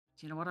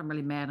you know what, I'm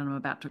really mad and I'm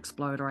about to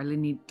explode, or I really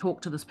need to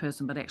talk to this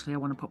person, but actually I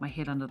want to put my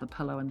head under the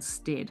pillow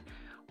instead.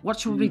 What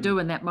should we do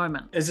in that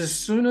moment? Is as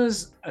soon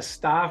as a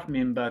staff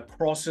member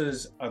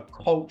crosses a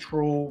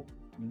cultural,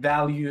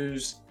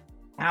 values,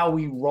 how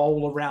we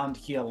roll around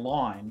here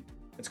line,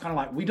 it's kind of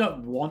like we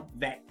don't want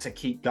that to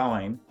keep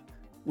going.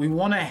 We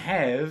want to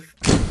have...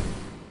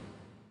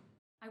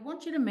 I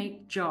want you to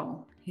meet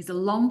Joel. He's a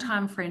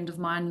longtime friend of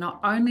mine. Not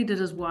only did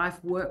his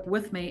wife work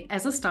with me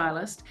as a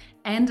stylist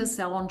and a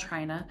salon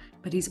trainer,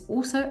 but he's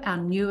also our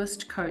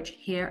newest coach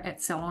here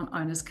at Salon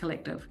Owners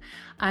Collective.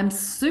 I'm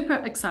super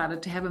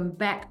excited to have him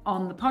back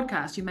on the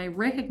podcast. You may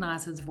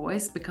recognize his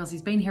voice because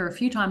he's been here a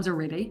few times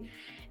already.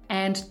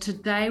 And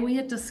today we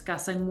are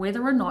discussing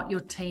whether or not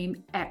your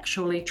team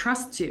actually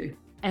trusts you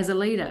as a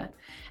leader.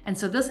 And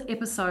so this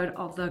episode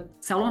of the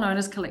Salon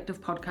Owners Collective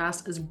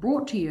podcast is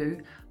brought to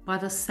you by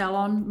the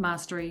Salon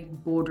Mastery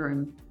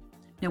Boardroom.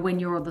 Now, when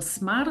you're the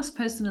smartest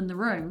person in the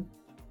room,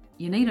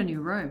 you need a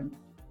new room,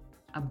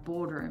 a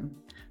boardroom.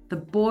 The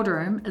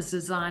boardroom is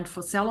designed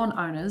for salon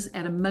owners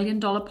at $1 million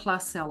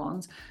plus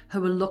salons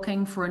who are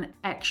looking for an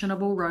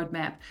actionable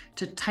roadmap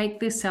to take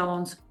their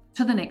salons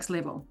to the next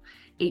level.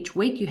 Each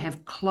week you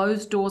have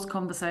closed doors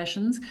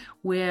conversations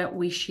where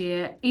we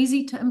share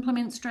easy to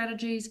implement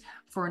strategies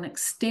for an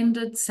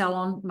extended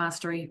salon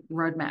mastery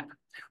roadmap.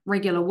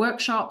 Regular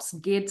workshops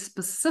geared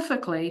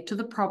specifically to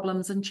the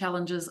problems and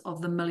challenges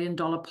of the $1 million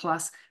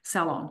plus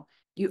salon.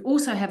 You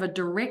also have a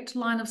direct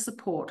line of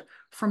support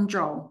from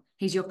Joel.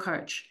 He's your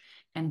coach,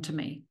 and to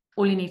me.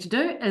 All you need to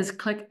do is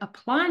click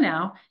apply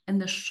now in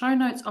the show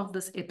notes of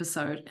this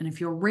episode. And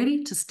if you're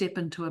ready to step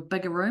into a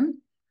bigger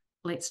room,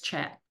 let's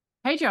chat.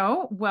 Hey,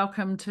 Joel,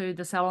 welcome to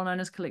the Salon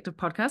Owners Collective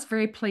podcast.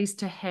 Very pleased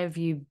to have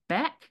you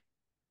back.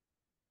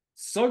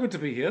 So good to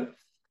be here.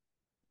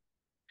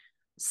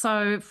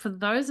 So for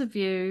those of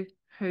you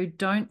who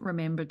don't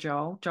remember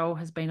Joel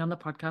has been on the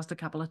podcast a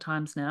couple of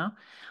times now,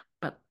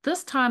 but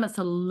this time it's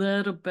a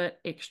little bit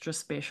extra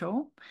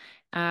special.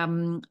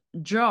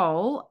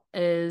 Joel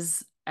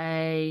is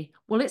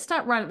let's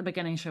start right at the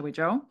beginning, shall we,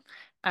 Joel?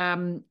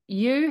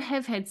 You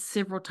have had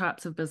several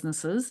types of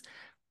businesses,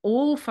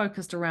 all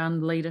focused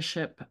around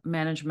leadership,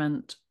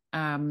 management,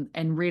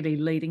 and really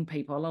leading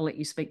people. I'll let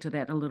you speak to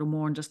that a little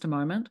more in just a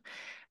moment.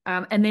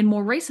 And then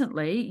more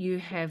recently, you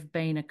have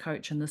been a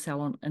coach in the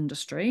salon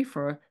industry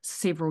for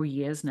several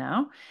years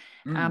now.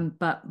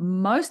 But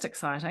most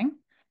exciting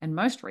and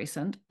most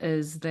recent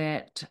is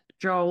that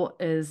Joel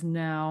is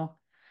now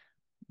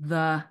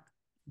the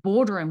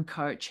boardroom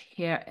coach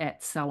here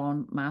at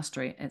Salon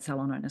Mastery at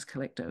Salon Owners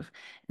Collective.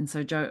 And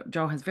so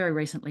Joel has very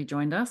recently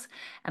joined us,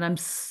 and I'm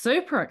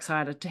super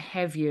excited to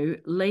have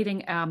you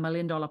leading our $1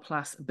 million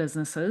plus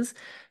businesses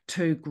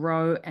to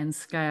grow and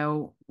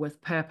scale with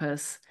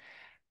purpose.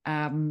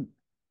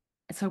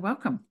 So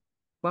welcome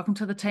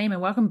to the team,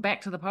 and welcome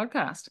back to the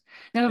podcast.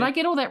 Now, did I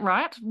get all that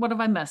right? What have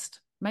I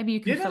missed? Maybe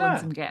you can fill in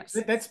some gaps.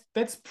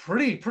 That's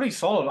pretty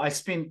solid. I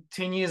spent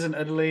 10 years in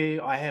Italy.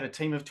 I had a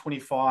team of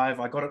 25.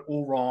 I got it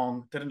all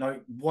wrong. Didn't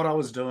know what I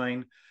was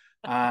doing.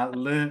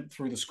 Learned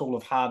through the School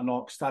of Hard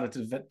Knocks, started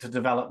to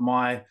develop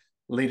my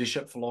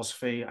leadership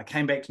philosophy. I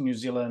came back to New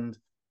Zealand,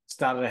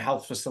 started a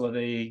health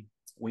facility.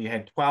 We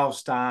had 12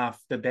 staff,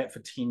 did that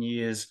for 10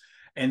 years.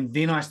 And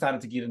then I started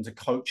to get into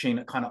coaching.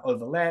 It kind of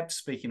overlapped,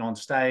 speaking on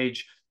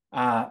stage,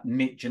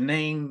 met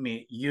Janine,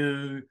 met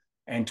you,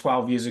 and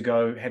 12 years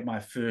ago had my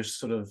first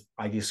sort of,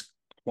 I guess,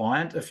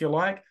 client, if you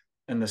like,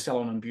 in the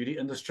salon and beauty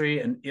industry.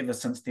 And ever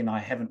since then, I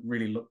haven't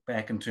really looked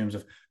back in terms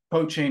of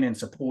coaching and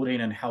supporting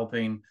and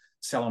helping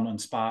salon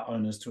and spa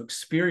owners to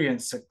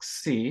experience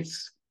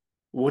success,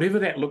 whatever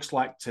that looks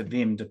like to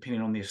them,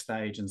 depending on their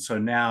stage. And so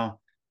now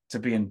to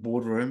be in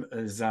boardroom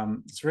is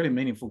it's really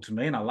meaningful to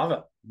me, and I love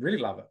it, really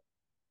love it.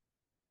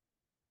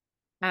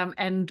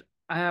 And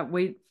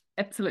we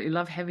absolutely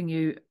love having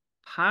you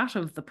part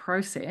of the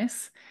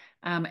process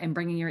and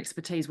bringing your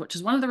expertise, which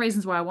is one of the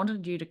reasons why I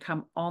wanted you to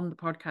come on the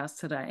podcast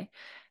today,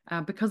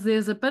 because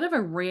there's a bit of a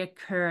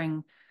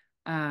reoccurring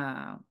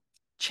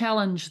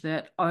challenge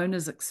that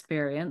owners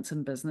experience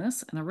in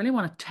business, and I really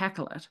want to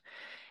tackle it.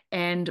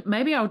 And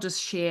maybe I'll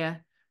just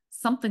share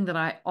something that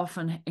I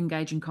often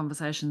engage in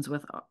conversations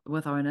with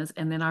owners,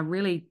 and then I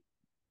really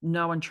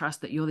know and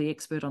trust that you're the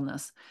expert on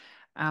this.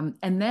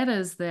 And that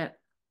is that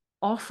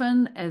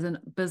often as a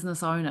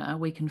business owner,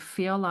 we can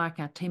feel like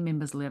our team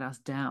members let us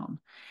down.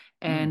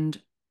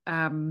 And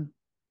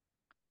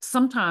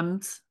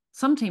sometimes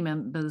some team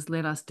members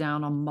let us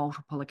down on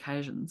multiple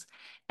occasions.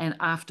 And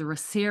after a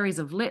series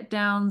of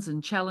letdowns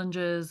and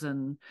challenges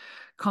and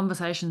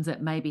conversations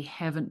that maybe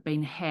haven't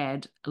been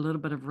had, a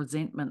little bit of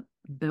resentment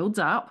builds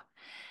up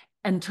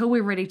until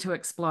we're ready to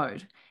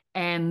explode.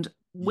 And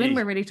when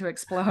we're ready to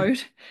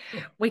explode,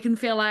 we can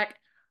feel like,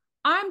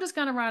 I'm just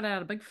going to write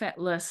out a big fat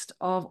list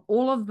of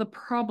all of the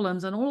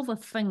problems and all the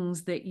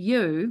things that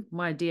you,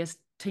 my dear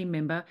team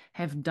member,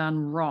 have done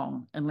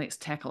wrong, and let's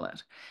tackle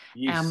it.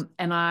 Yes.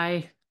 And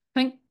I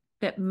think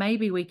that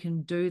maybe we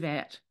can do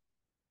that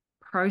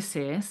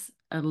process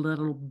a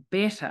little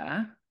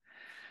better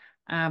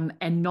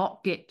and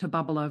not get to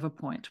bubble over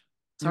point.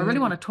 So I really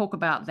want to talk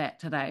about that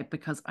today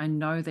because I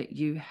know that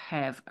you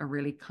have a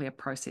really clear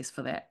process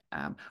for that,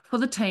 for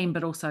the team,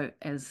 but also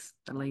as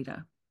the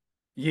leader.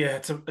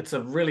 Yeah, it's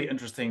a really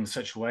interesting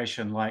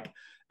situation. Like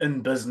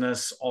in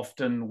business,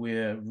 often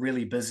we're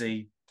really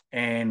busy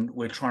and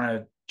we're trying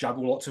to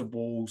juggle lots of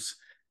balls,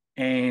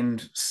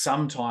 and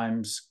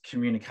sometimes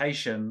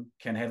communication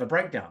can have a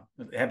breakdown.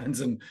 It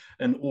happens in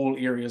all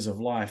areas of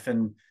life.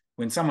 And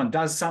when someone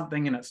does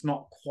something and it's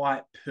not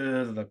quite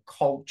per the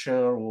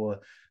culture or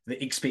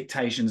the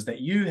expectations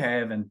that you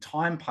have, and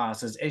time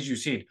passes, as you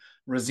said,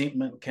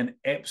 resentment can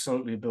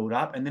absolutely build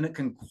up, and then it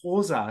can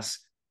cause us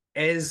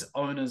as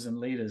owners and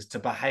leaders to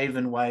behave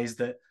in ways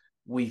that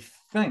we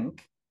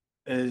think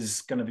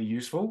is going to be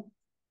useful.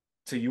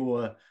 To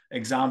your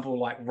example,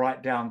 like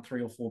write down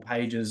 3 or 4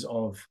 pages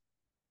of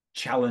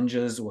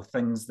challenges or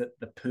things that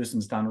the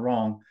person's done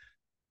wrong,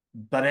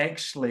 but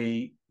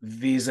actually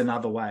there's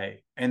another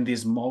way, and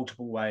there's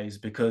multiple ways,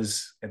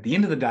 because at the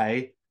end of the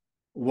day,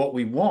 what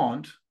we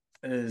want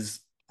is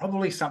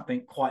probably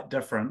something quite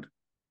different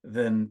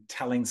than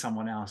telling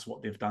someone else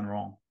what they've done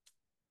wrong,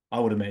 I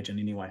would imagine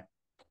anyway.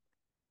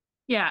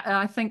 Yeah,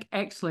 I think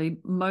actually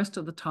most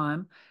of the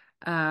time,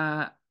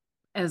 uh,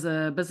 as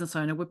a business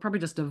owner, we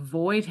probably just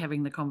avoid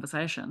having the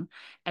conversation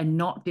and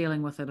not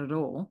dealing with it at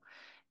all,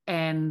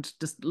 and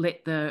just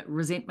let the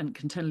resentment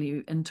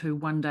continue into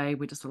one day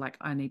we're just like,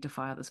 I need to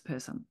fire this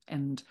person.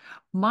 And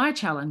my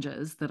challenge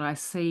is that I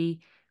see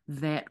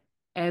that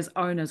as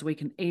owners, we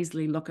can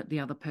easily look at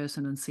the other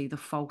person and see the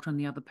fault in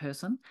the other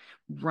person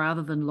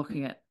rather than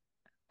looking at,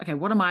 okay,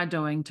 what am I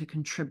doing to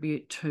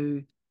contribute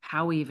to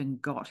how we even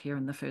got here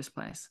in the first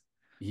place?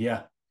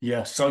 Yeah,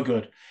 yeah, so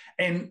good.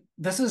 And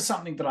this is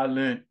something that I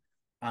learned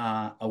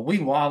a wee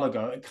while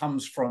ago. It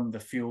comes from the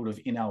field of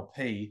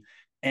NLP,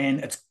 and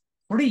it's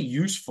pretty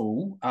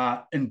useful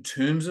in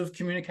terms of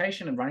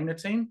communication and running a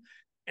team.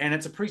 And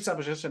it's a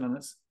presupposition, and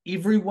it's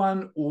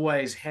everyone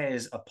always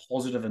has a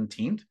positive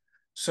intent.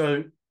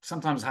 So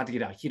sometimes it's hard to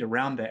get our head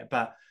around that.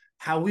 But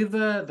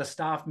however the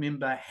staff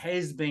member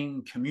has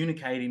been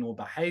communicating or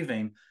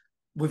behaving,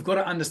 we've got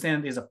to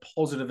understand there's a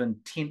positive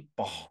intent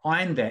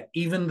behind that,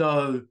 even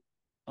though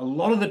a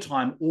lot of the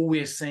time all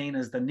we're seeing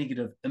is the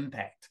negative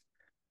impact.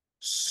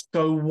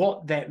 So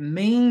what that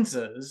means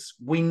is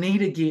we need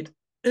to get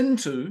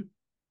into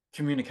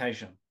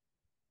communication.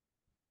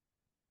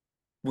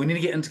 We need to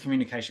get into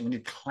communication. We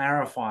need to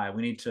clarify.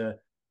 We need to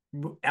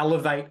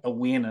elevate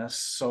awareness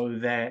so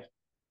that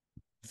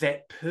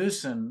that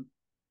person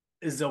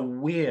is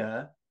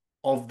aware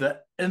of the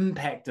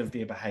impact of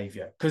their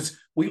behavior. Because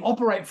we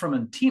operate from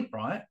intent,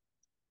 right?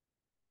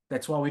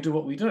 That's why we do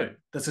what we do.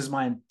 This is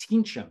my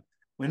intention.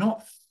 We're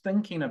not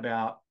thinking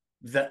about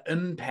the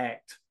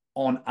impact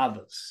on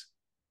others.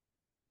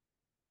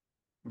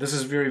 This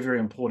is very, very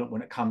important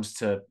when it comes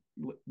to,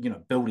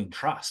 building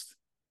trust,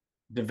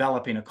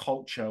 developing a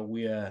culture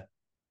where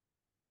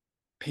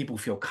people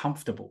feel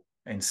comfortable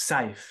and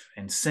safe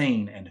and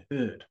seen and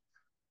heard.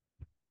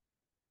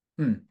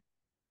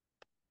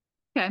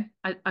 Okay,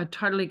 I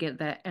totally get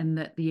that, and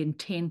that the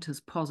intent is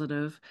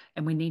positive,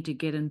 and we need to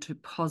get into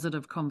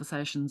positive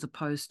conversations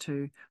opposed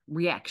to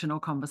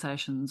reactional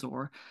conversations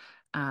or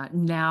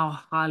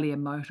now highly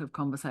emotive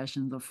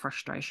conversations of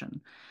frustration.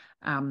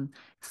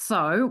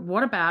 So,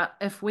 what about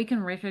if we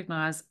can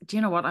recognize, do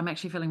you know what? I'm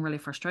actually feeling really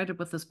frustrated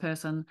with this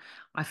person.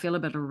 I feel a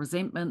bit of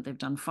resentment. They've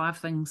done 5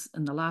 things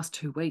in the last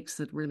 2 weeks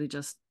that really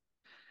just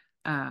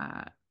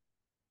uh,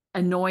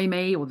 annoy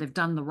me, or they've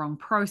done the wrong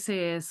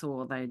process,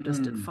 or they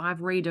just did 5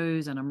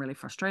 redos and I'm really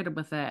frustrated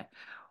with that.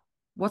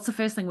 What's the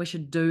first thing we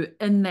should do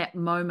in that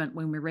moment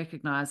when we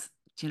recognize,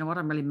 do you know what,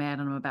 I'm really mad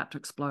and I'm about to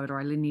explode, or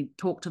I really need to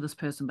talk to this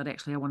person, but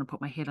actually I want to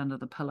put my head under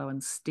the pillow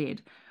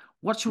instead?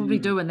 What should we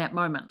do in that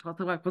moment?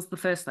 What's the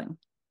first thing?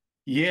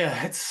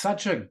 Yeah, it's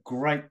such a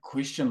great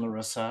question,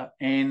 Larissa.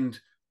 And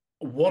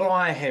what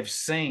I have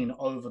seen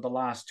over the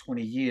last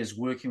 20 years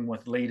working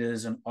with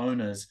leaders and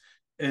owners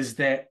is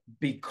that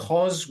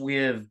because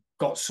we've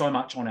got so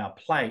much on our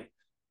plate,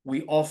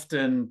 we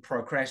often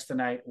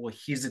procrastinate or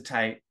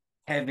hesitate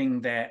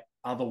having that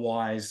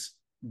otherwise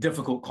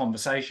difficult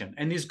conversation.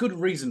 And there's good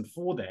reason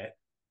for that.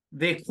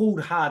 They're called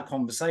hard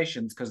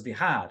conversations because they're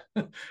hard.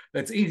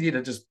 It's easier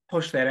to just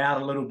push that out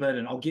a little bit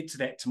and I'll get to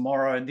that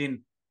tomorrow. And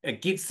then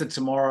it gets to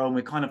tomorrow and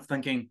we're kind of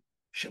thinking,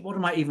 shit, what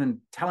am I even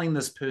telling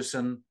this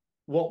person?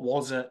 What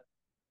was it?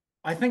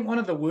 I think one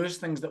of the worst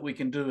things that we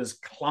can do is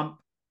clump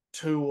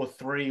 2 or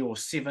 3 or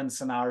 7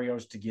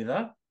 scenarios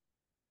together,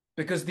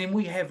 because then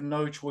we have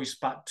no choice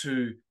but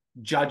to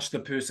judge the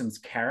person's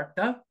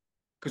character,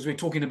 because we're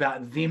talking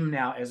about them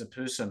now as a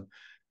person.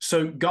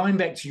 So going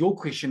back to your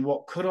question,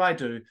 what could I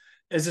do?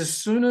 Is as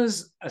soon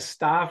as a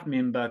staff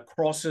member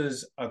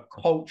crosses a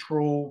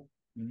cultural,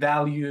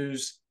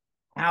 values,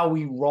 how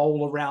we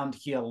roll around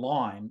here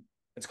line,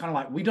 it's kind of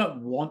like we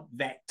don't want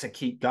that to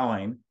keep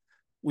going.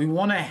 We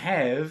want to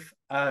have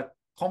a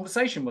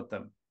conversation with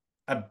them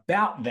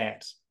about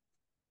that.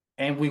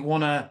 And we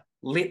want to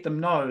let them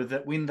know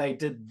that when they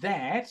did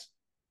that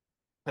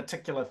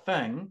particular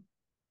thing,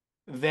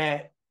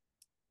 that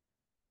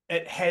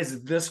it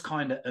has this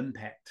kind of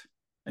impact.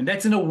 And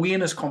that's an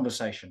awareness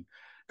conversation.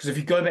 Because if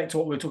you go back to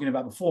what we were talking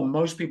about before,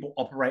 most people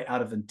operate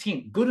out of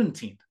intent, good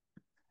intent.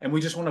 And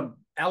we just want to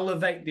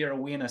elevate their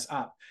awareness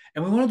up.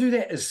 And we want to do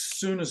that as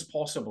soon as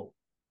possible.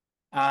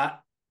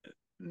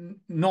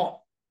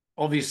 Not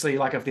obviously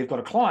like if they've got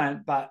a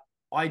client, but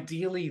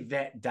ideally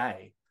that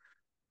day.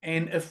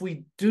 And if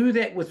we do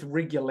that with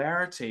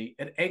regularity,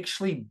 it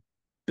actually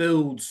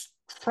builds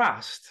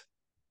trust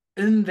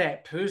in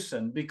that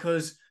person,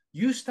 because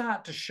you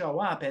start to show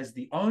up as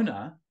the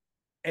owner,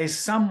 as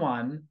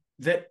someone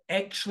that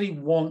actually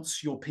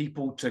wants your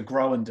people to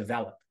grow and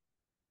develop.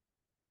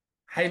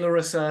 Hey,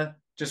 Larissa,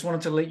 just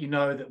wanted to let you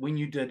know that when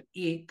you did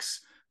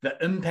X, the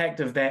impact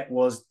of that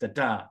was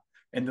da-da.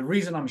 And the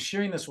reason I'm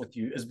sharing this with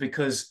you is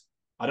because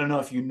I don't know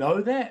if you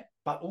know that,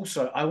 but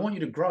also I want you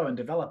to grow and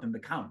develop and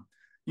become.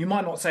 You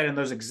might not say it in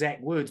those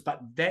exact words, but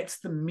that's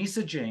the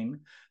messaging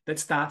that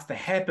starts to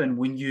happen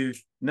when you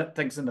nip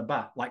things in the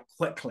butt, like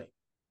quickly,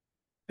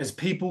 as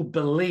people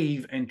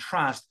believe and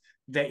trust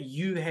that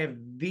you have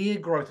their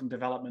growth and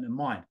development in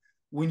mind.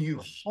 When you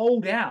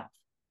hold out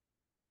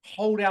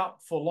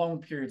for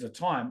long periods of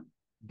time,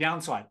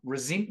 downside,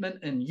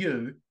 resentment in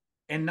you.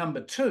 And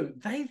number two,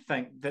 they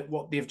think that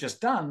what they've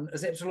just done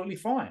is absolutely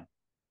fine.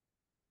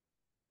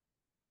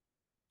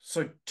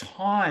 So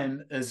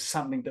time is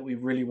something that we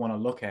really want to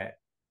look at.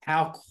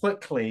 How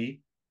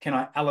quickly can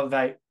I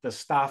elevate the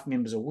staff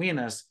members'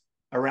 awareness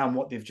around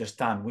what they've just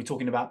done? We're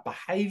talking about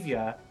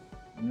behavior,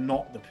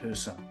 not the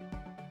person.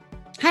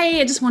 Hey,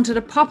 I just wanted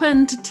to pop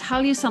in to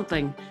tell you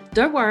something.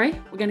 Don't worry,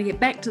 we're going to get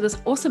back to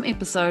this awesome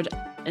episode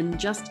in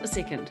just a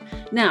second.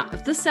 Now,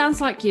 if this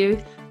sounds like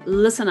you,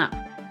 listen up.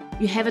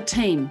 You have a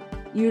team.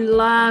 You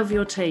love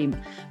your team,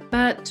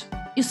 but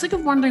you're sick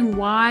of wondering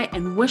why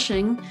and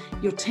wishing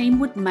your team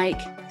would make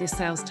their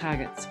sales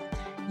targets.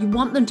 You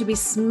want them to be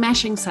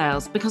smashing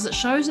sales because it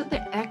shows that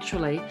they're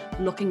actually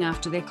looking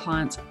after their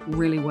clients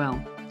really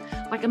well.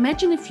 Like,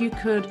 imagine if you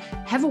could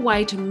have a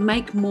way to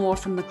make more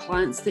from the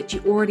clients that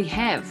you already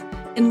have,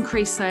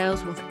 increase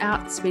sales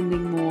without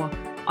spending more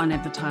on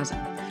advertising.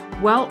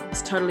 Well,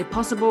 it's totally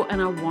possible,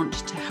 and I want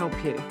to help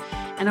you.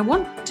 And I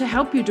want to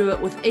help you do it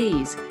with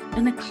ease,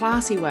 in a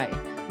classy way.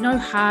 No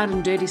hard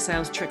and dirty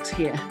sales tricks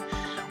here.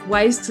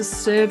 Ways to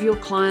serve your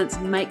clients,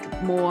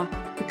 make more,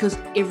 because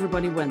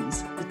everybody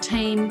wins. The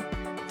team,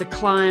 the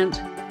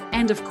client,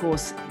 and of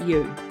course,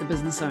 you, the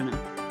business owner.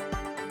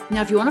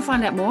 Now, if you want to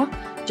find out more,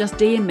 just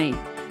DM me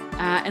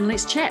and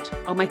let's chat.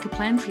 I'll make a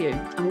plan for you.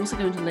 I'm also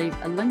going to leave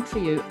a link for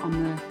you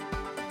on the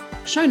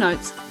show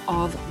notes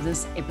of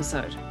this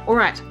episode. All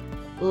right,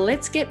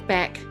 let's get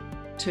back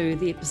to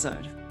the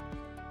episode.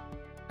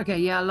 Okay,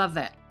 yeah, I love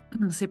that.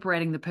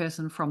 Separating the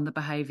person from the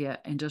behavior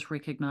and just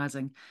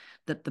recognizing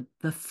that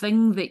the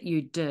thing that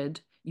you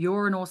did,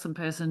 you're an awesome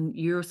person,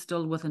 you're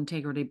still with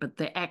integrity, but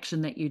the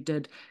action that you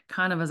did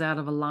kind of is out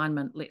of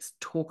alignment. Let's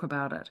talk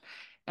about it.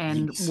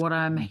 And Yes. what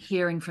I'm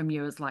hearing from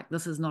you is like,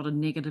 this is not a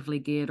negatively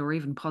geared or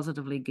even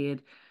positively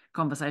geared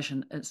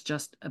conversation. It's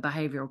just a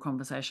behavioral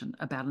conversation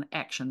about an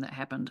action that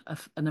happened,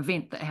 an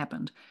event that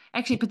happened.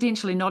 Actually,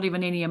 potentially not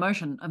even any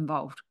emotion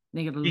involved,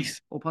 negative Yes.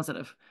 or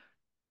positive.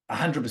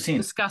 100%.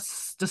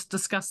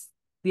 Discuss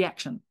the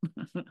action.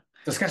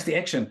 Discuss the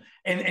action.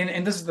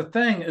 And this is the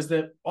thing, is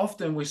that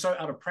often we're so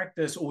out of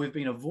practice, or we've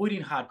been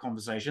avoiding hard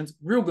conversations.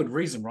 Real good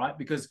reason, right?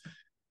 Because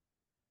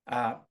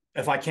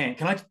if I can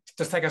I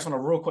just take us on a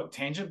real quick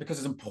tangent, because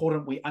it's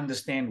important we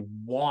understand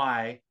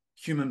why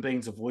human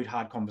beings avoid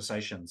hard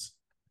conversations.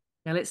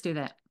 Yeah, let's do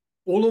that.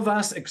 All of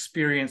us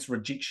experience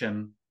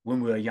rejection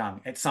when we were young.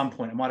 At some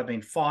point, it might have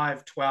been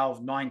 5,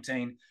 12,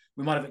 19.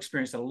 We might have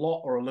experienced a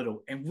lot or a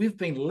little. And we've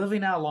been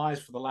living our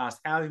lives for the last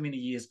however many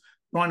years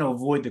trying to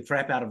avoid the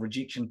crap out of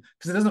rejection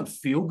because it doesn't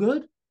feel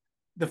good.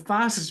 The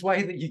fastest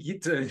way that you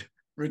get to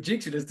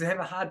rejection is to have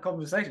a hard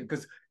conversation.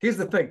 Because here's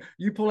the thing,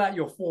 you pull out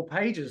your 4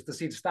 pages to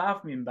see the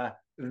staff member,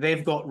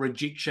 they've got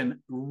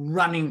rejection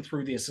running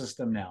through their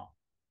system now.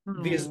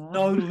 Aww. There's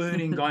no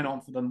learning going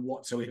on for them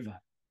whatsoever.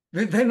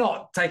 They're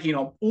not taking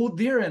on, or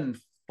they're in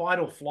fight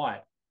or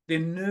flight. Their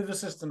nervous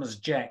system is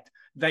jacked.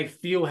 They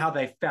feel how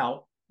they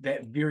felt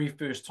that very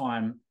first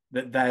time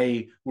that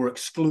they were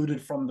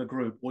excluded from the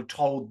group or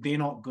told they're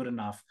not good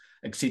enough,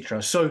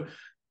 etc. So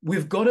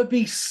we've got to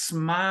be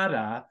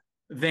smarter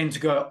than to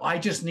go, I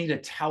just need to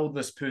tell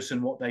this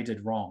person what they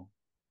did wrong.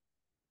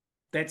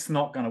 That's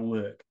not going to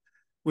work.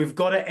 We've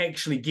got to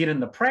actually get in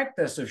the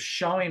practice of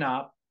showing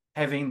up,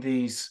 having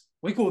these,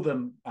 we call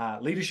them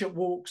leadership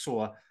walks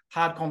or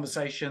hard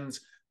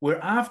conversations,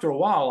 where after a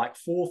while, like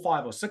 4,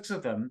 5, or 6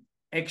 of them,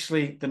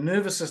 actually the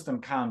nervous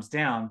system calms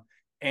down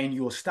and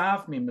your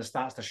staff member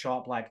starts to show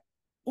up like,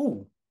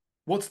 oh,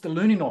 what's the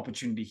learning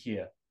opportunity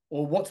here?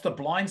 Or what's the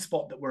blind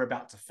spot that we're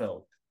about to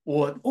fill?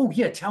 Or, oh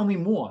yeah, tell me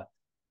more.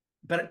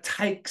 But it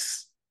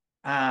takes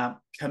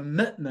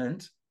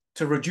commitment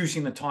to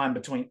reducing the time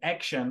between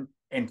action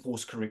and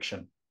course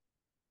correction.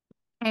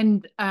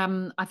 And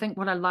I think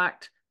what I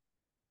liked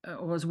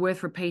or was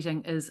worth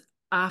repeating is,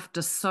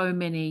 after so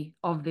many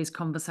of these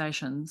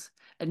conversations,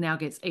 it now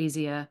gets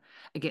easier,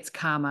 it gets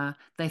calmer.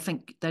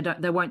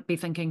 They won't be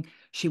thinking,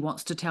 she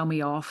wants to tell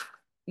me off,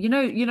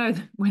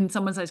 when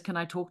someone says, "Can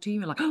I talk to you?"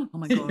 You're like, "Oh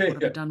my God, Yeah, what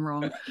have I yeah, done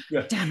wrong?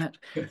 yeah. Damn it!"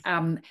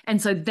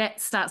 And so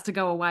that starts to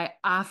go away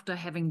after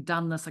having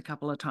done this a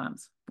couple of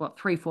times. What,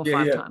 three, four, Yeah,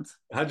 five yeah, times?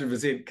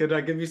 100%. Could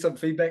I give you some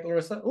feedback,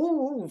 Larissa?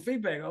 Oh,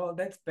 feedback. Oh,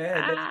 that's bad.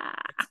 That's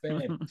Ah.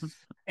 bad.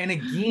 And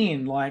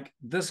again, like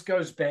this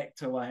goes back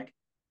to like,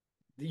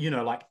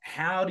 like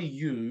how do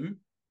you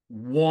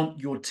want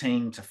your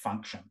team to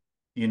function?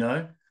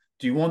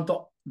 Do you want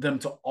them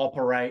to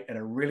operate at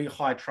a really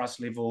high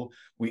trust level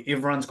where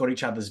everyone's got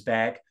each other's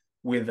back,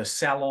 where the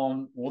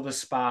salon or the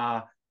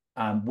spa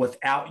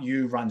without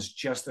you runs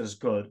just as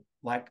good?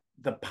 Like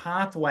the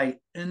pathway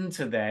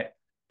into that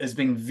is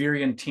being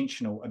very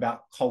intentional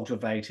about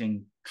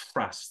cultivating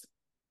trust.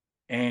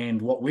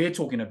 And what we're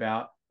talking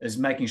about is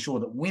making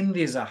sure that when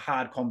there's a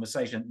hard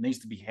conversation that needs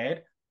to be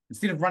had,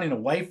 instead of running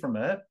away from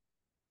it,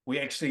 we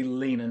actually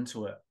lean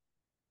into it.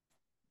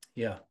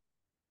 Yeah.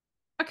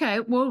 Okay,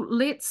 well,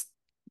 let's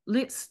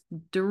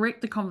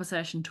direct the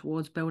conversation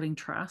towards building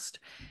trust.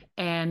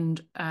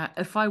 And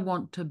if I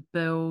want to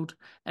build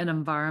an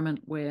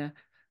environment where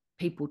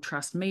people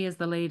trust me as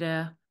the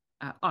leader,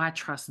 I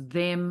trust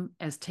them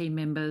as team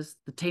members,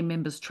 the team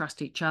members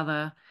trust each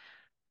other,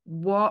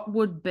 what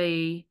would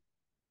be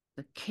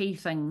the key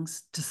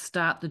things to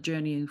start the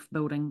journey of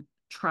building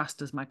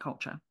trust as my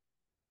culture?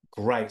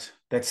 Great.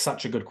 That's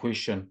such a good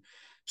question.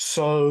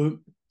 So,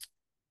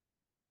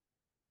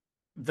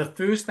 the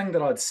first thing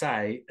that I'd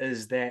say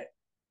is that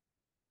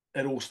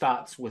it all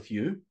starts with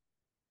you.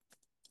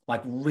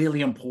 Like,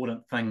 really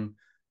important thing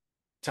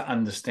to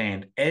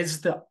understand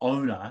as the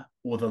owner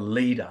or the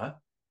leader,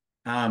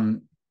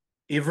 um,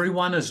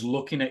 everyone is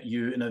looking at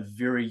you in a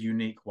very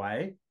unique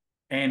way.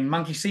 And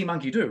monkey see,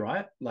 monkey do,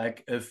 right?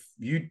 Like, if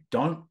you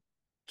don't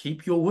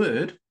keep your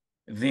word,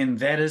 then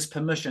that is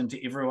permission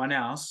to everyone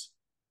else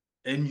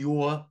in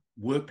your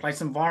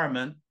workplace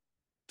environment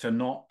to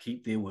not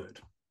keep their word.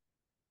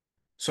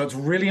 So it's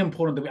really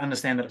important that we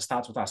understand that it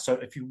starts with us. So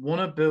if you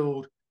want to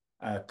build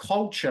a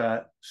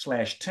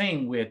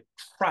culture/team where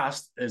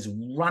trust is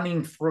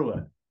running through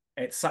it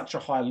at such a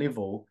high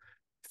level,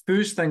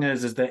 first thing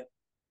is that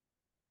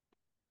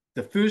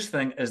the first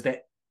thing is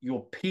that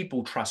your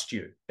people trust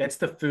you. That's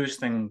the first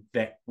thing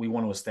that we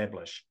want to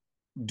establish.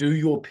 Do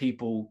your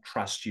people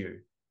trust you?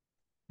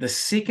 The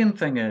second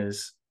thing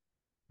is,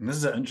 and this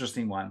is an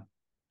interesting one,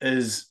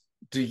 is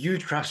do you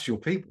trust your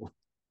people?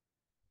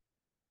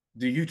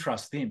 Do you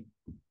trust them?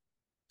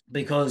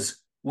 Because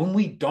when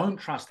we don't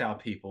trust our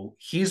people,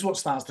 here's what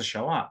starts to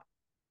show up.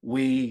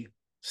 We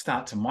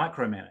start to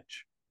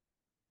micromanage.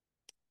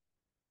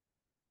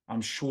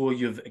 I'm sure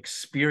you've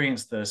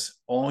experienced this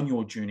on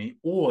your journey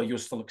or you're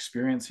still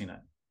experiencing it.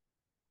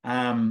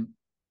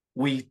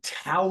 We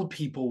tell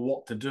people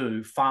what to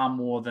do far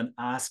more than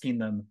asking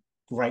them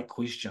great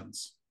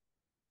questions.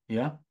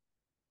 Yeah.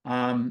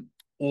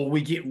 Or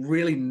we get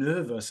really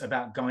nervous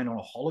about going on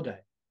a holiday,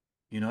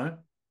 you know?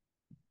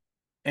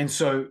 And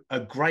so a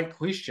great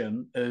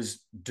question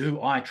is,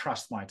 do I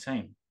trust my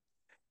team?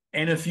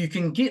 And if you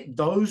can get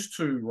those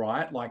two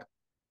right, like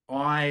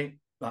my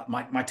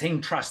team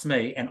trusts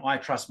me and I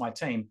trust my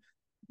team,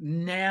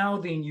 now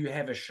then you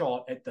have a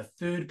shot at the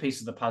third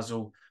piece of the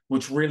puzzle,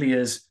 which really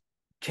is,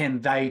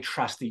 can they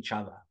trust each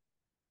other?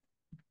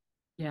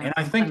 Yeah, And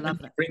I I think love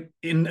that.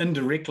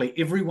 indirectly,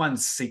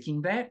 everyone's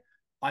seeking that.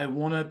 I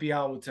want to be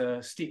able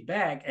to step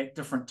back at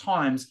different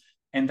times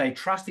and they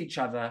trust each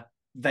other.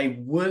 They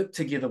work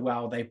together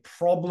well. They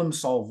problem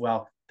solve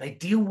well. They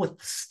deal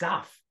with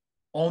stuff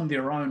on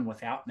their own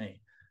without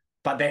me.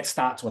 But that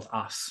starts with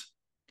us.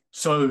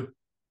 So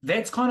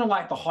that's kind of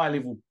like the high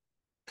level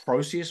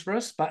process for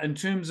us. But in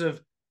terms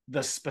of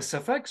the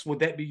specifics, would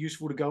that be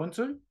useful to go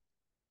into?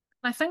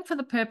 I think for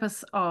the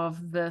purpose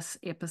of this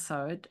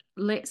episode,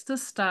 let's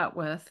just start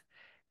with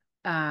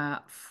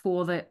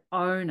for the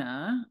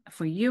owner,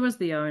 for you as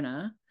the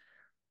owner,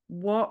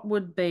 what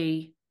would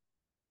be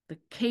the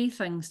key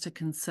things to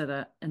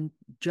consider in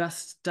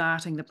just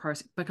starting the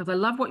process? Because I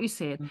love what you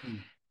said. Mm.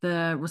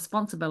 The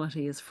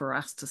responsibility is for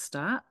us to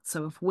start.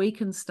 So if we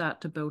can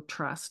start to build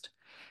trust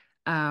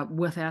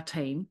with our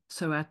team,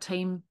 so our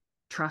team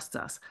trusts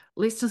us,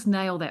 let's just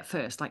nail that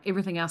first. Like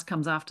everything else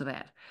comes after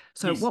that.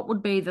 So Yes. what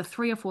would be the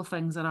 3 or 4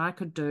 things that I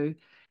could do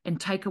and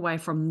take away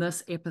from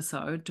this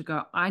episode to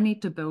go, I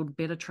need to build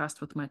better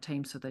trust with my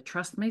team so they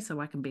trust me so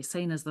I can be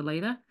seen as the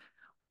leader?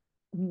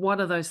 What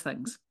are those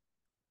things?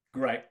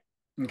 Great.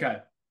 Okay.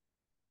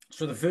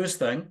 So the first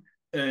thing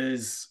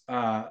is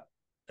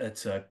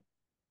it's a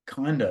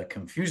kind of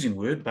confusing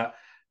word, but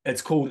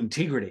it's called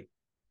integrity.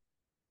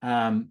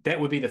 That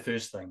would be the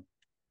first thing.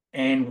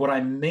 And what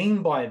I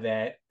mean by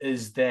that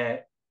is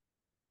that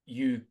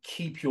you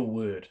keep your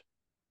word.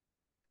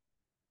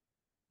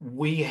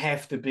 We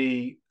have to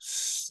be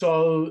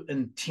so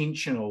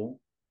intentional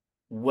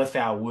with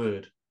our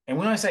word. And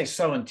when I say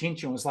so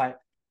intentional, it's like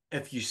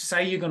if you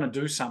say you're going to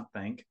do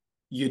something,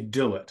 you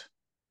do it.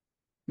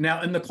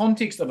 Now, in the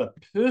context of a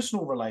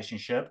personal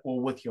relationship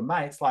or with your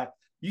mates, like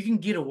you can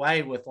get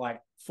away with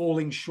like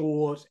falling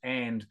short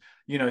and,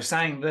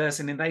 saying this,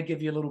 and then they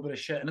give you a little bit of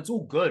shit and it's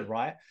all good,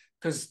 right?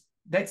 Because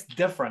that's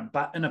different.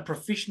 But in a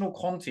professional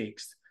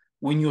context,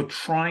 when you're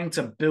trying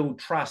to build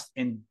trust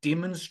and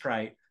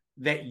demonstrate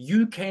that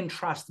you can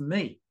trust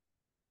me,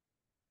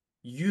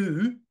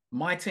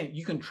 my team,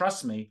 you can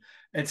trust me,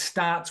 it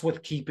starts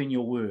with keeping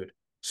your word.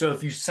 So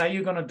if you say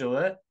you're going to do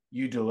it,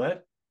 you do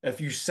it. If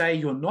you say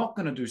you're not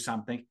going to do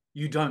something,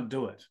 you don't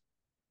do it.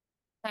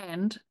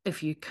 And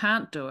if you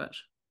can't do it,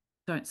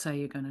 don't say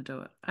you're going to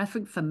do it. I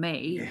think for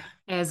me, Yeah.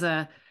 as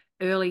a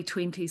early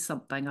 20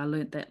 something, I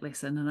learned that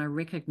lesson and I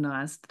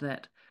recognized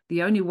that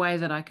the only way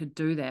that I could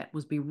do that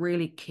was be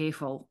really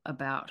careful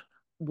about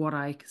what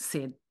I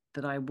said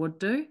that I would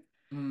do,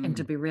 and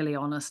to be really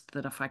honest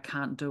that if I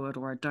can't do it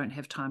or I don't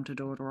have time to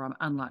do it or I'm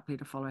unlikely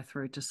to follow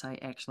through, to say,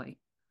 actually,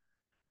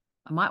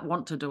 I might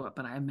want to do it,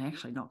 but I'm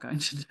actually not going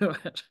to do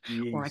it,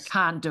 or I Yes.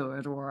 can't do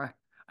it, or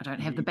I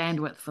don't have the Yes.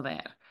 bandwidth for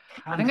that.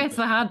 I think that's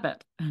the 100%. hard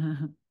bit.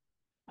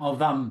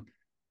 I've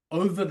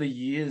over the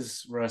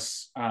years,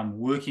 Russ,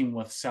 working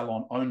with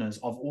salon owners,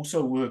 I've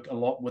also worked a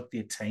lot with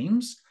their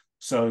teams.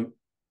 So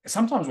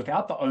sometimes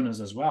without the owners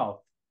as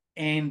well.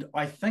 And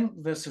I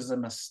think this is a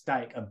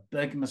mistake, a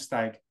big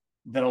mistake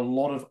that a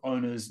lot of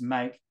owners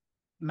make.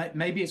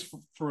 Maybe it's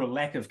for a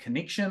lack of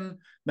connection.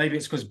 Maybe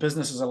it's because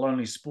business is a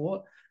lonely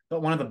sport.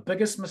 But one of the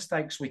biggest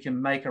mistakes we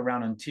can make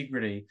around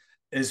integrity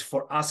is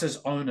for us as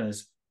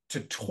owners to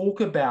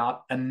talk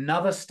about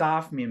another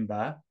staff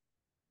member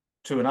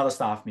to another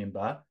staff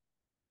member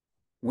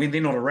when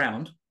they're not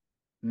around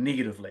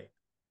negatively.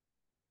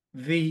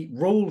 The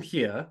rule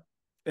here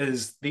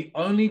is the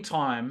only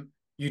time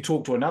you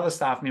talk to another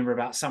staff member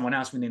about someone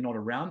else when they're not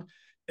around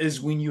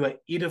is when you are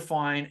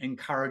edifying,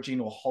 encouraging,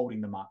 or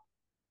holding them up.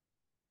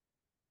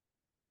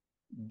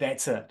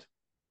 That's it.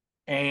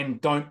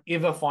 And don't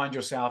ever find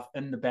yourself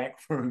in the back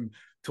room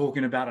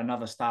talking about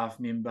another staff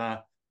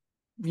member.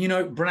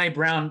 Brene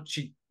Brown,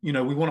 we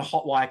want a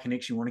hot wire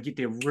connection. We want to get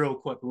there real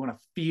quick. We want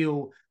to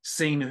feel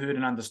seen, heard,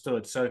 and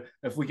understood. So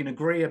if we can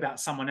agree about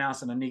someone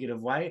else in a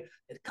negative way,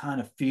 it kind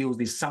of feels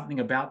there's something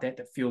about that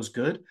feels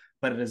good,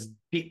 but it is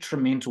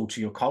detrimental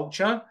to your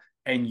culture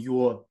and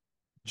your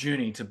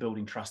journey to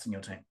building trust in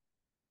your team.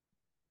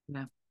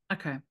 Yeah.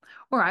 Okay.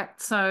 All right.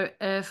 So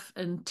if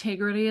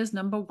integrity is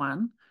number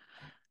one,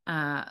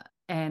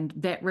 and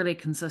that really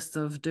consists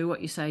of do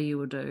what you say you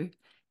will do,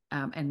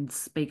 and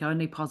speak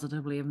only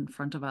positively in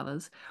front of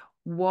others,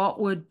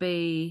 what's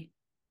the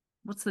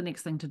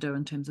next thing to do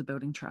in terms of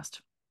building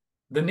trust?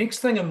 The next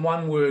thing in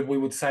one word we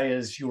would say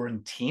is your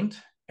intent.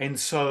 And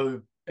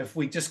so if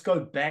we just go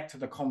back to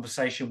the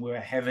conversation we were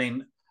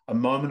having a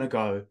moment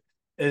ago,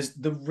 is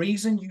the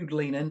reason you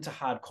lean into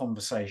hard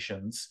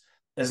conversations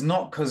is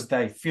not because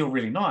they feel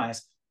really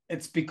nice.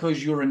 It's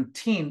because your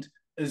intent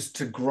is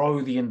to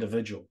grow the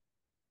individual.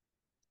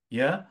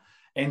 Yeah.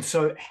 And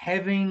so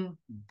having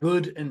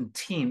good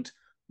intent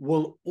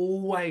will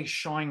always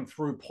shine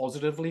through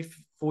positively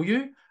for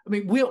you. I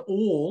mean, we're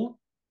all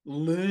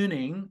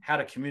learning how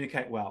to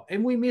communicate well,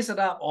 and we mess it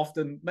up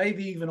often,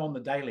 maybe even on the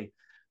daily.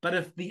 But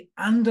if the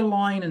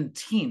underlying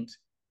intent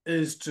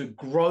is to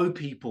grow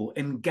people,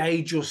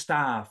 engage your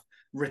staff,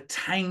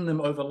 retain them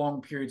over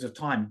long periods of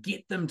time,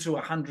 get them to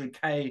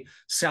 100K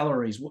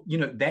salaries,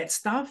 that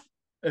stuff,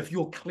 if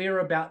you're clear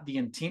about the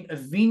intent,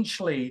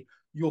 eventually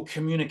your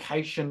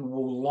communication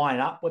will line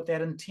up with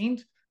that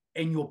intent,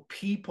 and your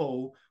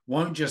people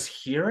won't just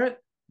hear it,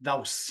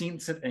 they'll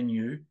sense it in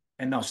you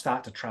and they'll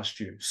start to trust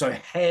you. So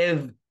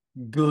have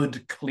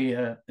good,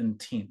 clear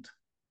intent.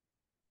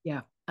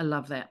 Yeah, I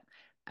love that.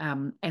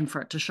 And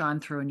for it to shine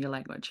through in your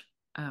language.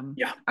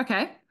 Yeah.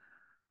 Okay.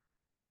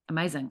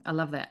 Amazing. I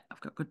love that.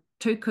 I've got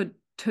two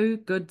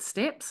good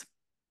steps.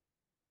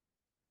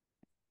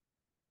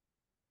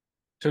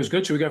 So it's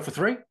good. Should we go for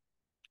 3?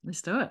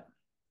 Let's do it.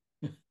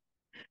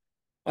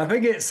 I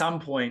think at some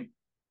point,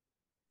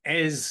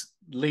 as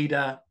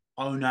leader,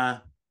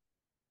 owner,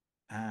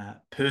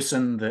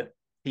 person that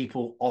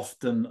people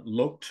often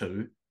look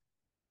to,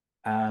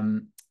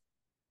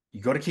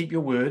 you got to keep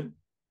your word.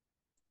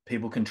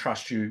 People can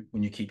trust you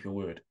when you keep your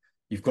word.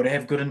 You've got to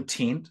have good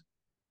intent.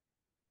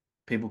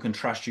 People can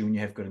trust you when you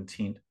have good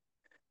intent.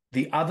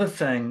 The other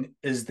thing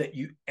is that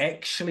you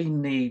actually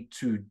need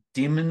to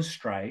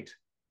demonstrate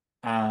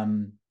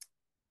the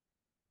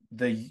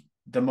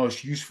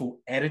most useful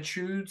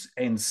attitudes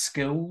and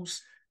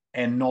skills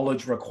and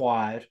knowledge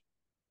required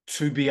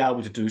to be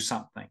able to do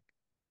something.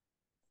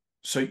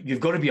 So you've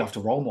got to be able to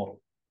role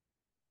model.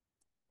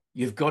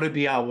 You've got to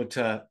be able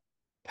to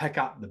pick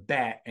up the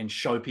bat and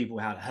show people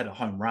how to hit a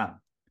home run.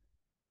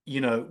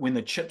 When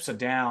the chips are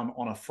down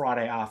on a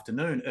Friday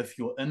afternoon, if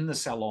you're in the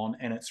salon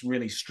and it's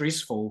really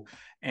stressful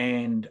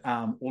and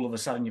all of a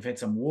sudden you've had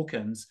some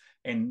walk-ins,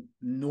 and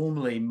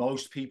normally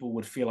most people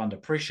would feel under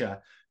pressure,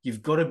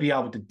 you've got to be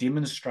able to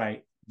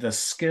demonstrate the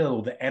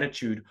skill, the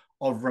attitude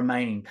of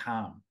remaining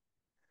calm.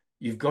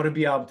 You've got to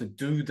be able to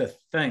do the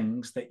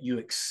things that you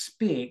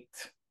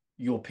expect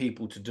your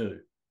people to do.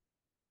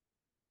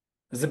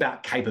 It's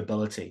about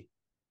capability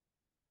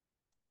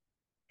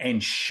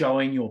and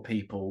showing your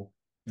people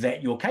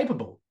that you're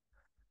capable.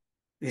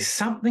 There's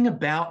something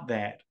about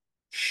that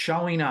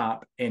showing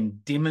up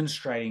and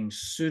demonstrating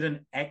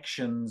certain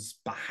actions,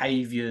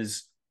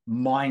 behaviors,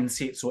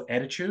 mindsets, or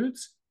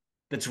attitudes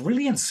that's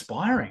really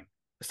inspiring.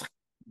 It's like,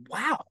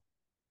 wow,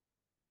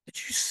 did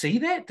you see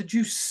that? Did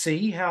you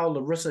see how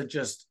Larissa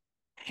just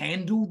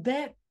handled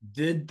that,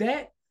 did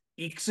that,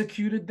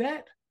 executed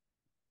that?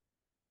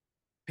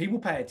 People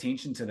pay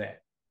attention to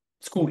that.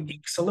 It's called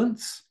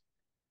excellence.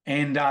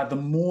 And the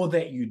more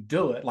that you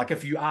do it, like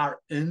if you are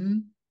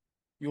in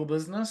your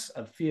business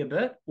a fair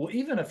bit, or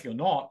even if you're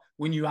not,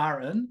 when you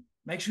are in,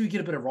 make sure you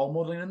get a bit of role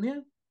modeling in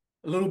there.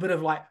 A little bit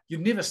of like,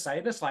 you'd never say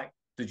this, like,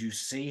 did you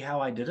see how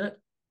I did it?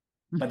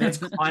 But that's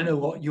kind of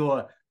what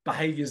your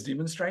behavior is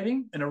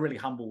demonstrating in a really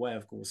humble way,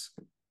 of course.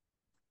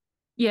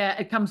 Yeah,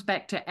 it comes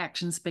back to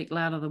actions speak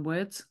louder than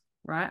words,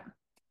 right?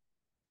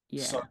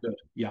 Yeah. So good.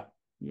 Yeah.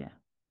 Yeah.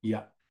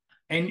 Yeah.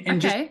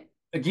 And just Okay.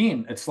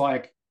 again, it's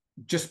like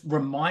just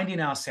reminding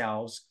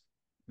ourselves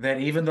that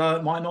even though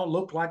it might not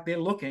look like they're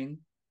looking,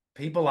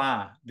 people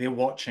are, they're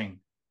watching.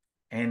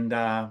 And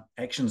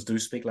actions do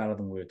speak louder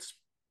than words.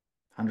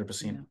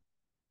 100%.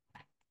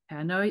 Yeah.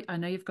 I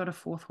know you've got a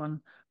fourth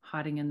one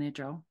hiding in there,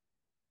 Joel.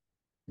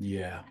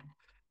 Yeah.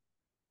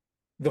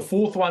 The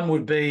fourth one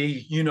would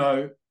be,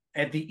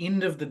 at the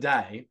end of the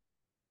day,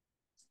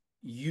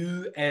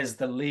 you as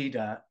the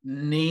leader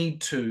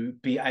need to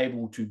be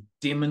able to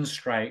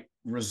demonstrate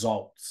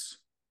results.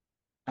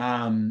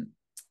 You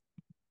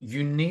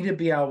need to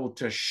be able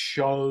to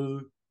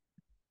show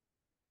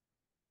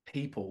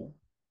people,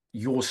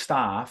 your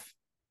staff,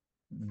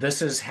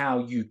 this is how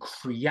you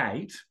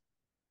create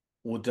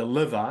or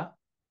deliver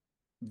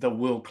the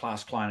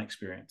world-class client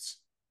experience.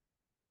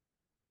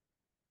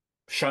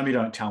 Show me,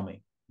 don't tell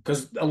me.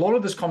 Because a lot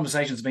of this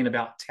conversation has been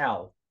about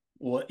tell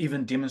or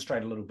even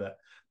demonstrate a little bit,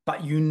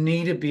 but you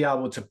need to be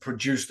able to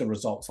produce the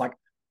results. Like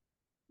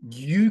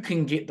you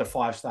can get the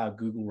 5-star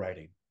Google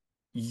rating.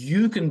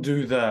 You can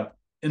do the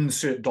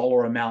insert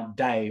dollar amount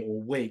day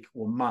or week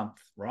or month,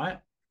 right?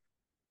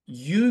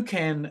 You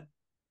can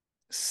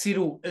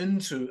settle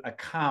into a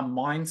calm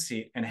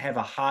mindset and have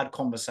a hard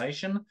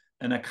conversation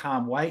in a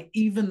calm way,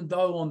 even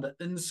though on the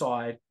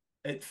inside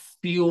it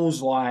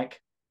feels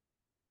like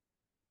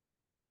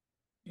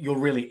you're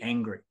really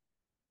angry.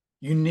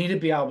 You need to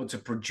be able to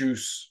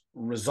produce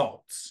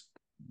results.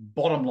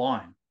 Bottom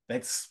line,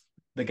 that's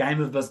the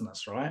game of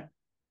business, right?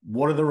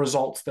 What are the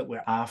results that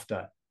we're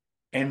after?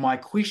 And my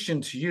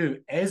question to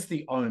you, as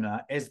the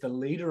owner, as the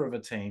leader of a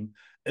team,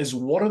 is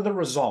what are the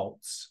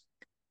results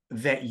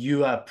that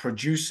you are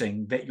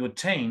producing that your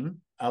team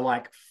are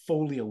like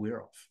fully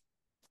aware of?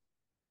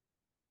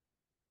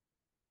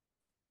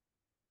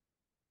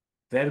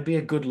 That'd be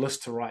a good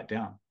list to write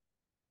down.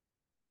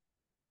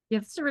 Yeah,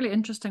 this is a really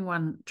interesting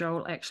one,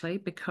 Joel, actually,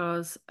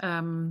 because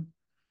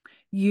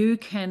you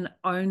can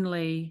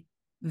only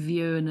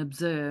view and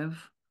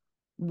observe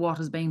what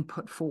is being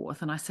put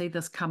forth. And I see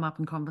this come up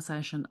in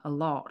conversation a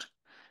lot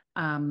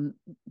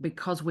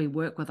because we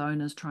work with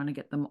owners trying to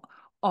get them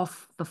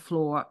off the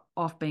floor,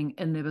 off being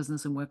in their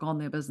business and work on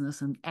their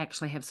business and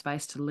actually have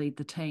space to lead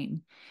the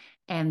team.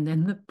 And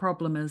then the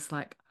problem is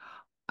like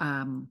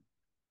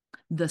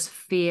this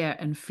fear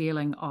and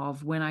feeling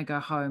of when I go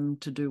home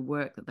to do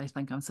work that they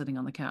think I'm sitting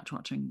on the couch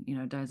watching,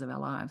 Days of Our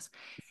Lives.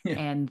 Yeah.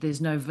 And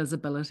there's no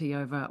visibility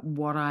over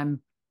what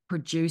I'm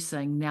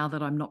producing now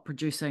that I'm not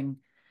producing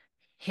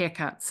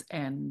haircuts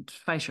and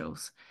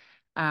facials.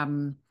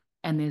 And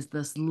there's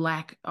this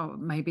lack of,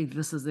 maybe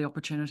this is the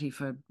opportunity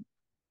for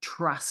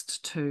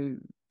trust to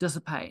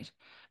dissipate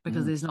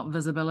because there's not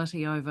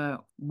visibility over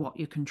what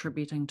you're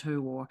contributing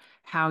to or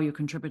how you're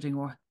contributing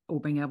or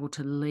being able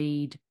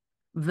to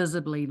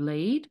visibly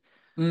lead.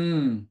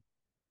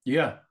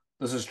 Yeah,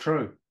 this is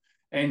true.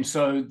 And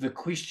so the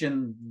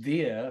question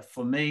there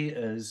for me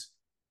is,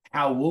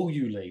 how will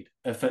you lead?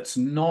 If it's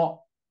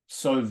not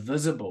so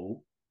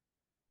visible,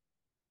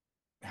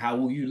 how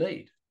will you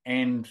lead?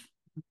 And,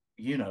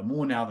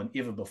 more now than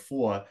ever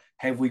before,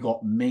 have we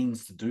got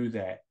means to do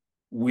that?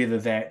 Whether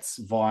that's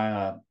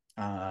via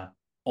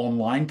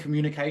online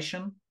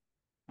communication.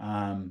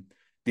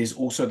 There's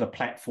also the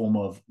platform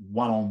of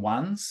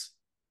one-on-ones,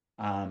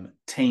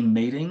 team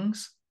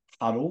meetings,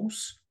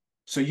 huddles.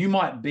 So you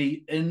might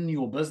be in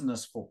your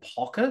business for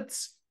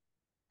pockets,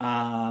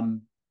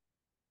 and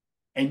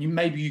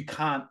maybe you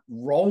can't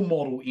role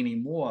model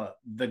anymore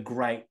the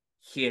great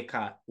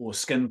haircut or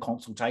skin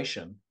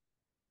consultation,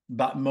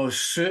 but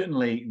most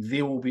certainly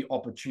there will be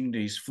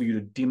opportunities for you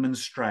to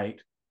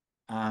demonstrate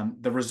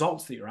the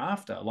results that you're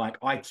after. Like,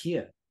 I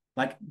care.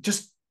 Like,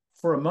 just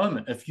for a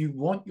moment, if you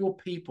want your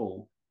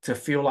people to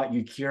feel like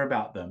you care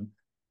about them,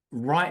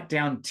 write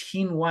down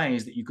 10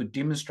 ways that you could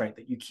demonstrate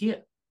that you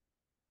care.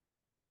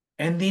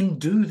 And then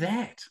do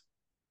that.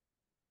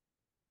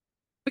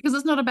 Because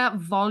it's not about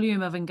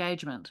volume of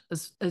engagement.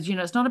 It's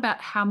not about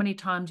how many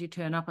times you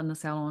turn up in the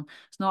salon.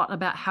 It's not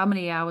about how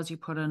many hours you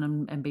put in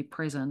and be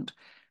present.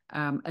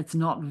 It's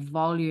not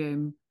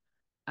volume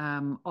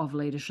of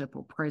leadership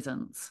or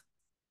presence.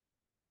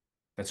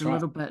 That's It's a right.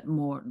 little bit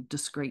more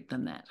discreet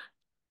than that.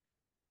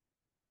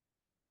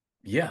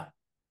 Yeah.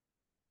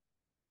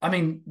 I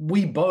mean,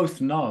 we both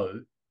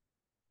know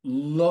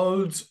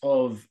loads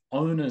of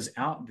owners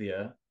out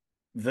there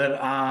that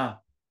are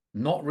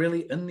not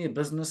really in their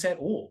business at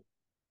all.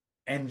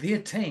 And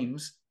their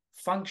teams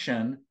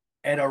function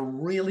at a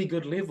really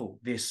good level.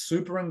 They're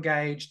super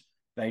engaged.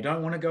 They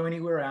don't want to go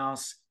anywhere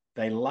else.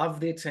 They love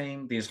their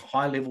team. There's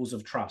high levels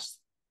of trust.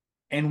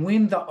 And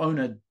when the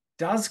owner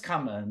does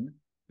come in,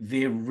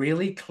 they're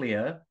really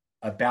clear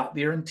about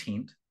their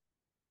intent.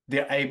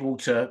 They're able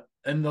to,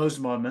 in those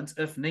moments,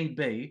 if need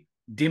be,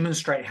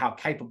 demonstrate how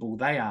capable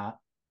they are.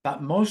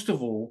 But most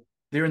of all,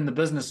 they're in the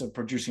business of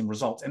producing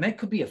results. And that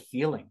could be a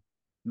feeling,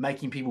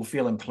 making people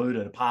feel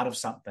included, a part of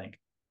something,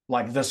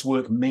 like this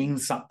work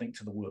means something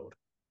to the world.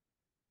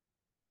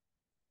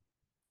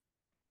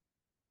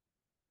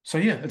 So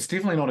yeah, it's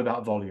definitely not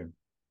about volume.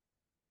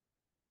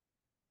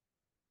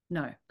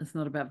 No, it's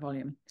not about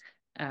volume.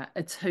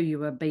 It's who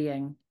you are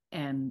being,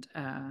 and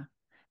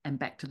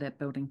back to that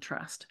building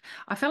trust.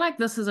 I feel like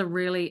this is a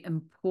really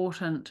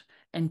important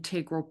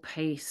integral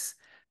piece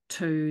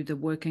to the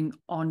working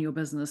on your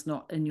business,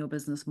 not in your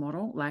business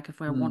model. Like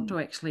if I want to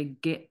actually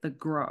get the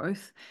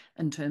growth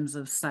in terms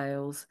of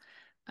sales,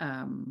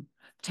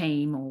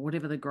 team, or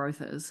whatever the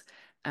growth is,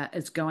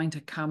 it's going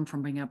to come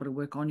from being able to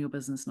work on your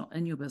business, not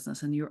in your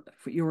business. And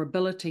your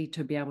ability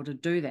to be able to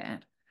do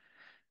that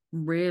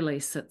really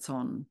sits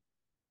on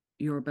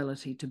your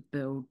ability to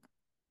build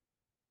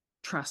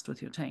trust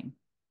with your team.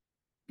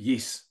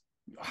 Yes,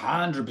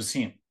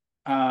 100%.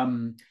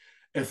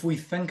 If we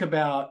think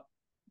about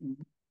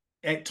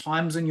at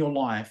times in your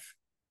life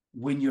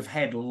when you've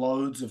had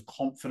loads of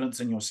confidence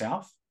in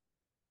yourself,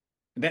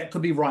 that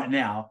could be right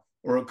now,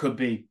 or it could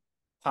be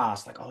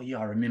past, like, oh yeah,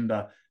 I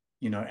remember,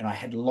 and I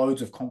had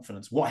loads of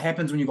confidence. What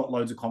happens when you've got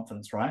loads of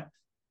confidence, right?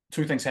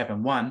 Two things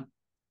happen. One,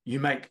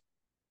 you make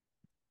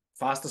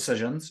fast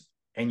decisions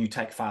and you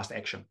take fast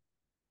action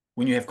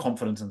when you have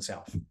confidence in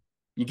self.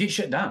 You get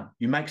shit done.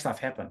 You make stuff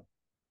happen.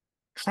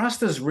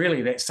 Trust is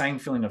really that same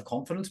feeling of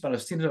confidence, but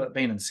instead of it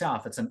being in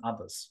self, it's in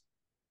others.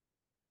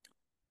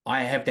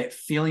 I have that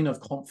feeling of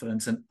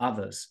confidence in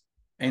others.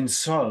 And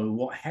so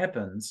what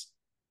happens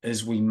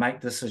is we make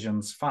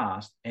decisions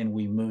fast and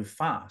we move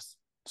fast.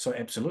 So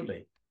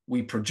absolutely,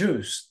 we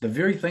produce the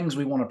very things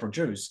we want to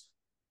produce,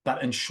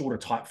 but in shorter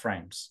time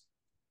frames.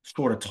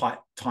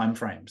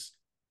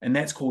 And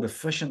that's called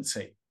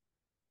efficiency.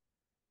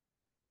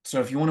 So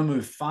if you want to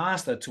move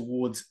faster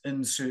towards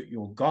insert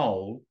your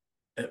goal,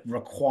 it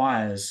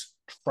requires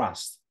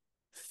trust.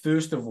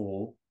 First of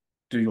all,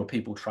 do your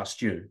people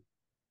trust you?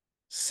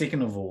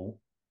 Second of all,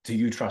 do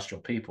you trust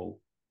your people?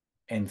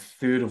 And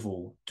third of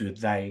all, do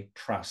they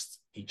trust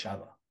each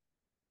other?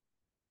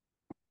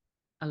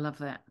 I love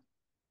that.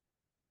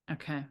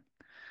 Okay.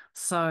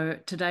 So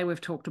today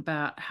we've talked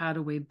about how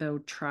do we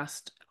build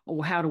trust,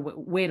 or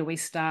where do we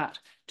start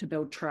to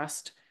build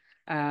trust,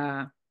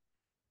 to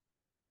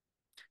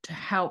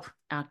help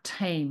our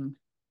team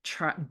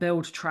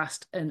build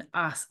trust in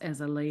us as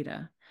a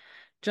leader.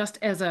 Just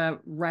as a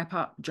wrap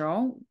up,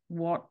 Joel,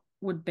 what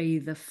would be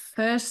the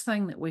first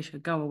thing that we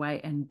should go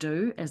away and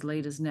do as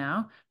leaders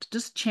now to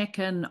just check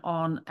in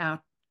on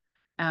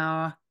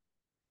our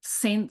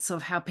sense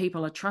of how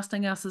people are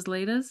trusting us as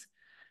leaders,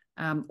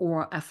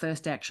 or a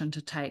first action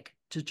to take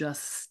to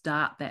just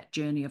start that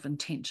journey of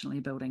intentionally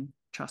building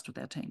trust with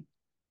our team?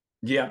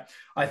 Yeah,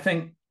 I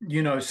think,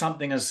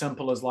 something as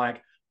simple as,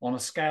 like, on a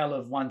scale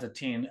of 1 to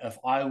 10, if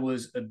I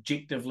was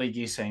objectively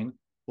guessing,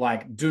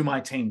 like, do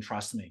my team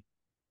trust me?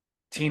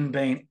 10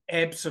 being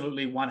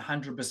absolutely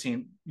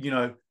 100%,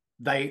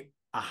 they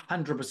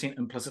 100%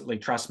 implicitly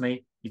trust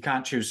me. You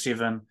can't choose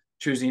 7,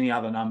 choose any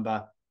other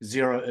number.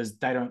 0 is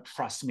they don't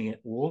trust me at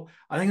all.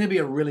 I think that'd be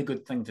a really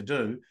good thing to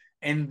do.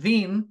 And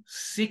then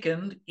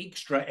second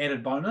extra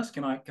added bonus.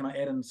 Can I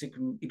add in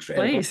second extra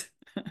added bonus?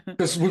 Please.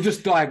 Because we've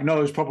just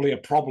diagnosed probably a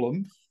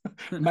problem.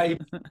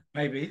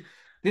 maybe.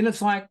 Then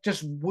it's like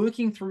just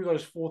working through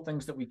those 4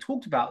 things that we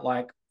talked about.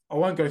 Like, I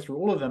won't go through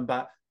all of them,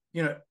 but,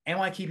 am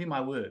I keeping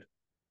my word?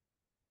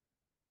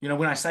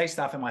 When I say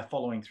stuff, am I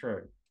following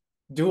through?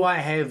 Do I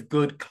have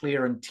good,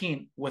 clear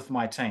intent with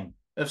my team?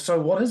 If so,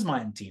 what is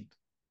my intent?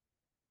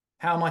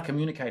 How am I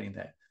communicating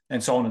that?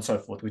 And so on and so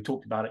forth. We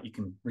talked about it. You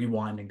can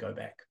rewind and go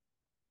back.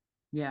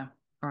 Yeah.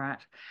 All right.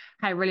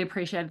 Hey, really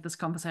appreciated this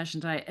conversation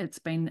today. It's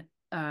been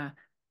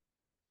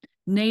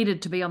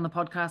needed to be on the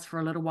podcast for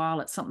a little while.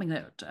 It's something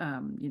that,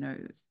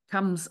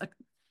 comes a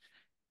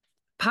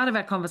part of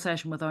our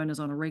conversation with owners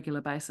on a regular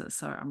basis.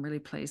 So I'm really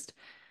pleased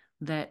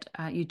that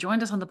you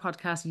joined us on the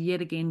podcast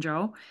yet again,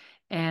 Joel,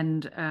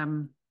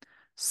 and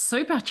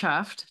super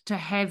chuffed to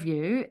have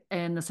you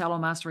in the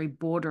Salon Mastery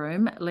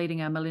boardroom,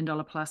 leading our $1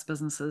 million plus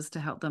businesses to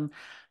help them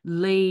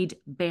lead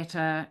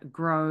better,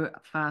 grow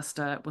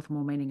faster with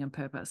more meaning and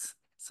purpose.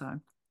 So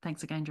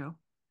thanks again, Joel.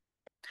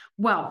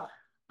 Well,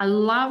 I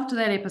loved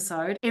that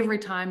episode. Every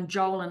time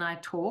Joel and I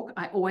talk,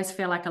 I always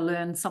feel like I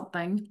learn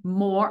something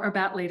more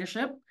about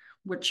leadership,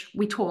 which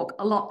we talk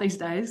a lot these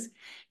days.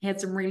 He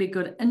had some really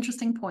good,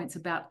 interesting points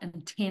about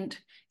intent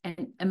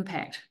and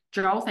impact.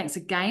 Joel, thanks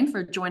again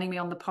for joining me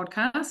on the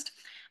podcast.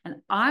 And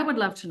I would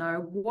love to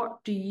know,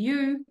 what do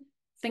you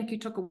think you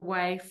took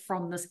away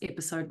from this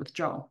episode with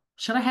Joel?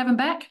 Should I have him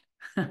back?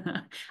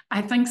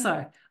 I think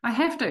so. I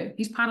have to.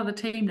 He's part of the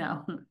team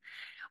now.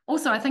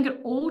 Also, I think it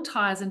all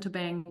ties into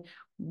being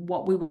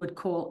what we would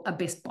call a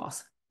best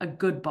boss, a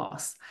good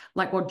boss,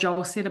 like what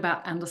Joel said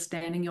about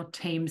understanding your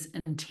team's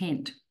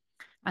intent.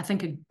 I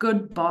think a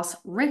good boss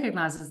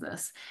recognizes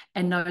this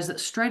and knows that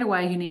straight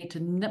away you need to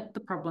nip the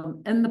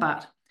problem in the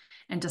butt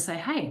and to say,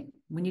 hey,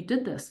 when you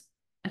did this,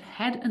 it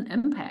had an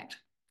impact.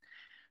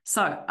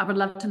 So I would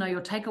love to know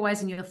your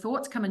takeaways and your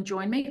thoughts. Come and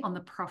join me on the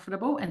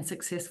Profitable and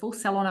Successful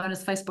Salon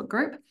Owners Facebook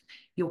group.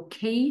 Your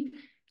key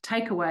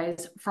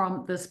takeaways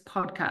from this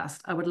podcast,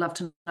 I would love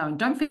to know. And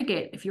don't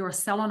forget, if you're a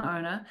salon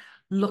owner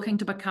looking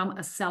to become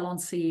a salon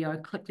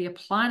CEO, click the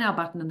apply now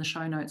button in the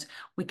show notes.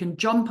 We can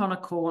jump on a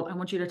call. I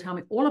want you to tell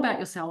me all about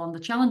your salon, the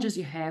challenges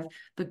you have,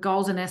 the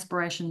goals and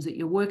aspirations that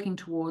you're working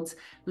towards.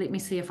 Let me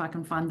see if I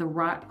can find the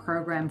right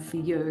program for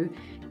you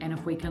and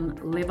if we can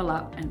level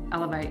up and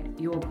elevate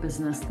your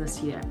business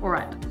this year. All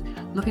right.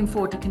 Looking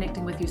forward to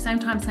connecting with you. Same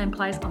time, same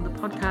place on the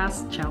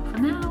podcast. Ciao for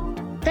now.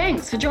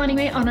 Thanks for joining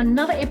me on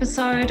another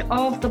episode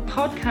of the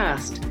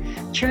podcast.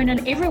 Tune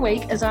in every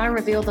week as I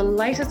reveal the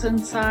latest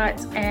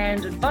insights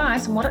and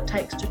advice on what it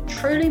takes to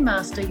truly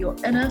master your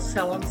inner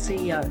salon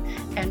CEO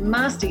and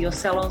master your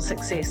salon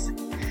success.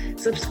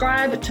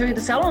 Subscribe to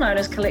the Salon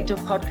Owners Collective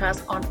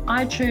podcast on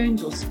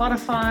iTunes or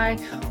Spotify,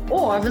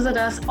 or visit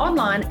us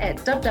online at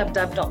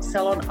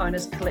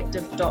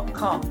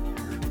www.salonownerscollective.com.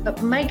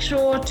 But make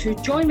sure to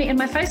join me in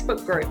my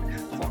Facebook group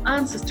for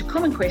answers to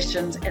common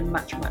questions and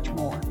much, much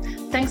more.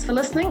 Thanks for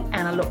listening,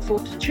 and I look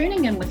forward to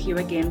tuning in with you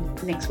again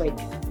next week.